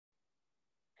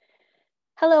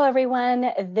Hello,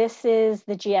 everyone. This is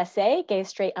the GSA, Gay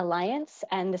Straight Alliance,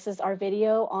 and this is our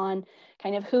video on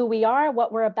kind of who we are,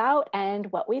 what we're about, and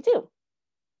what we do.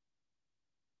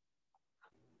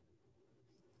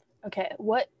 Okay,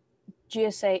 what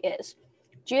GSA is.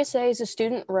 GSA is a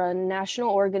student-run national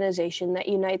organization that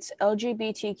unites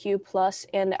LGBTQ+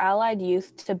 and allied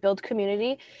youth to build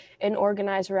community and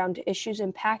organize around issues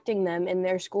impacting them in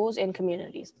their schools and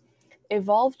communities.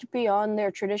 Evolved beyond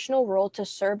their traditional role to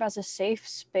serve as a safe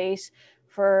space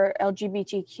for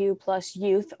LGBTQ+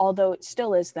 youth, although it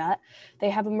still is that, they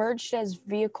have emerged as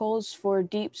vehicles for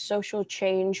deep social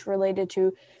change related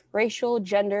to racial,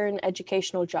 gender, and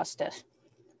educational justice.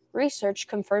 Research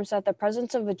confirms that the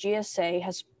presence of a GSA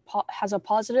has a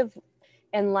positive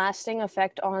and lasting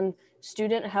effect on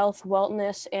student health,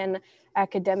 wellness, and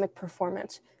academic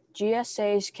performance.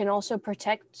 GSAs can also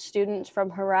protect students from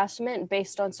harassment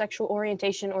based on sexual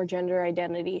orientation or gender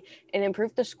identity and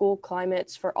improve the school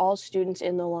climates for all students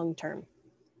in the long term.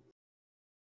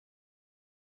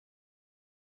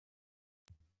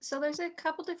 So there's a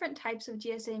couple different types of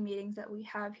GSA meetings that we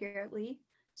have here at Lee.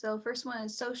 So first one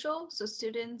is social. So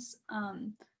students,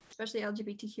 especially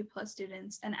LGBTQ+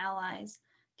 students and allies,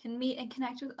 can meet and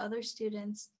connect with other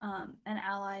students and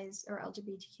allies or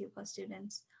LGBTQ+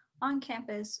 students on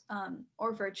campus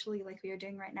or virtually like we are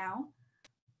doing right now.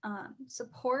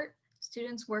 Support.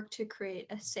 Students work to create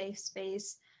a safe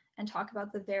space and talk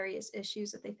about the various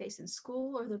issues that they face in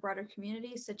school or the broader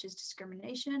community, such as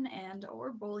discrimination and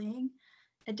or bullying.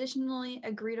 Additionally,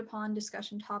 agreed upon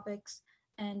discussion topics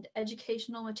and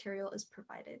educational material is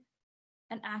provided.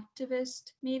 An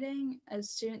activist meeting, as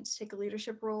students take a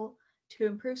leadership role to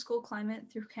improve school climate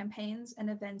through campaigns and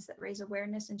events that raise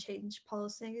awareness and change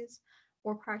policies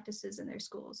or practices in their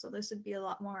schools. So this would be a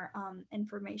lot more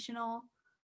informational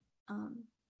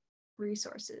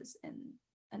resources in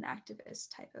an activist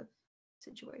type of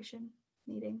situation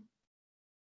meeting.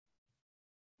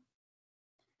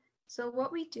 So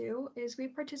what we do is we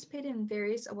participate in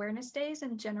various awareness days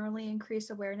and generally increase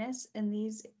awareness in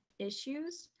these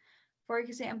issues. For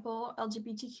example,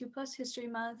 LGBTQ+ History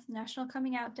Month, National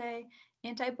Coming Out Day,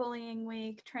 Anti-Bullying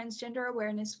Week, Transgender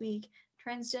Awareness Week,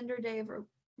 Transgender Day of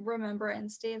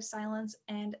Remembrance, Day of Silence,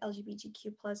 and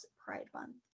LGBTQ+ Pride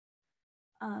Month.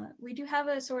 We do have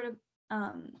a sort of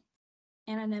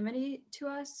anonymity to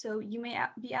us, so you may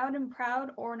be out and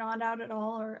proud or not out at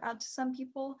all, or out to some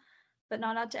people, but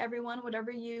not out to everyone.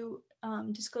 Whatever you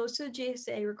disclose to the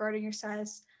GSA regarding your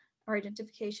status or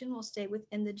identification will stay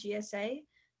within the GSA.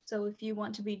 So if you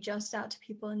want to be just out to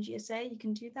people in GSA, you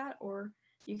can do that, or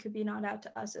you could be not out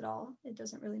to us at all. It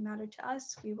doesn't really matter to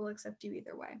us. We will accept you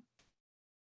either way.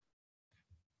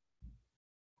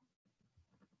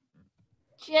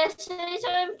 GSAs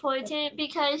are important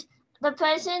because the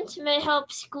presence may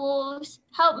help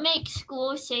make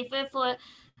schools safer for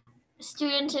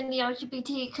students in the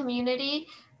LGBT community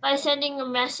by sending a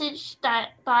message that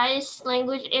bias,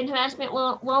 language, and harassment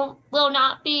will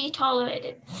not be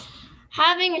tolerated.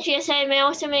 Having a GSA may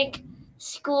also make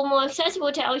school more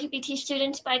accessible to LGBT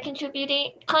students by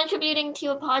contributing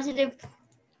to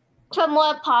a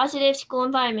more positive school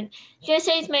environment.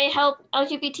 GSAs may help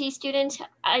LGBT students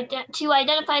to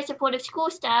identify supportive school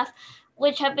staff,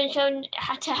 which have been shown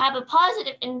to have a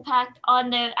positive impact on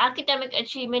their academic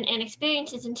achievement and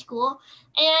experiences in school.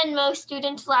 And most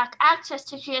students lack access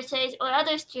to GSAs or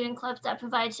other student clubs that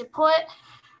provide support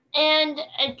and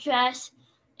address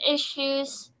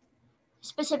issues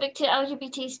specific to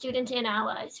LGBT students and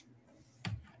allies.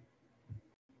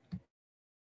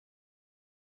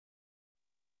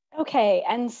 Okay,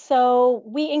 and so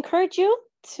we encourage you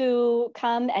to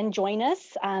come and join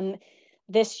us.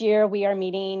 This year we are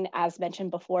meeting, as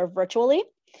mentioned before, virtually.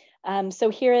 So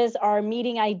here is our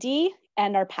meeting ID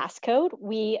and our passcode.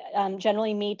 We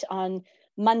generally meet on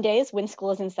Mondays when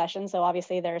school is in session. So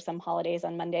obviously there are some holidays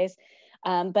on Mondays,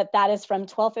 but that is from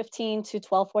 12:15 to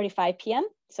 12:45 p.m.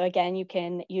 So again, you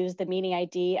can use the meeting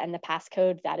ID and the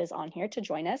passcode that is on here to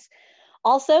join us.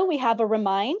 Also, we have a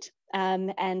Remind,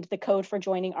 and the code for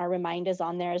joining our Remind is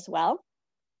on there as well.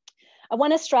 I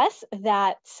want to stress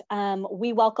that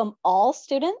we welcome all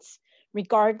students,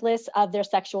 regardless of their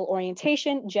sexual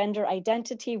orientation, gender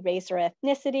identity, race or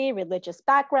ethnicity, religious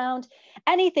background,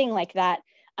 anything like that.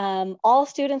 All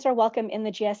students are welcome in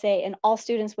the GSA, and all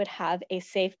students would have a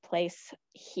safe place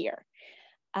here.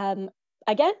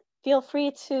 Again, feel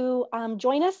free to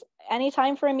join us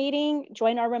anytime for a meeting,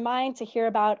 join our Remind to hear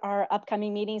about our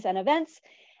upcoming meetings and events,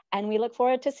 and we look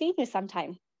forward to seeing you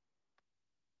sometime.